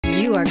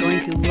You are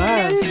going to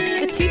love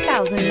the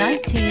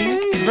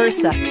 2019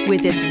 Versa.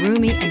 With its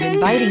roomy and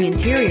inviting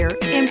interior,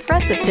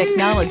 impressive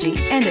technology,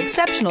 and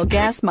exceptional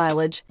gas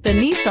mileage, the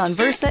Nissan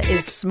Versa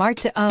is smart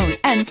to own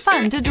and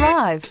fun to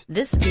drive.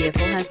 This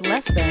vehicle has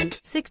less than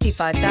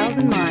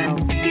 65,000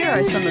 miles. Here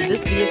are some of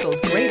this vehicle's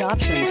great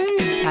options: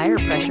 tire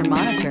pressure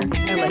monitor,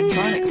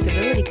 electronic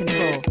stability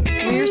control,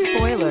 rear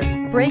spoiler,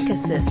 brake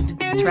assist,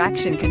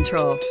 traction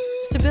control,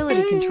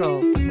 stability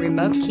control,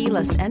 remote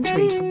keyless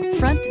entry,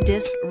 front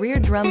disc rear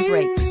drum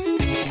brakes,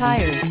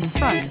 tires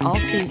front all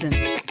season,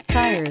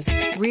 tires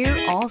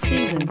rear all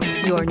season.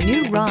 Your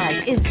new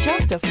ride is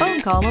just a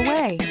phone call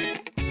away.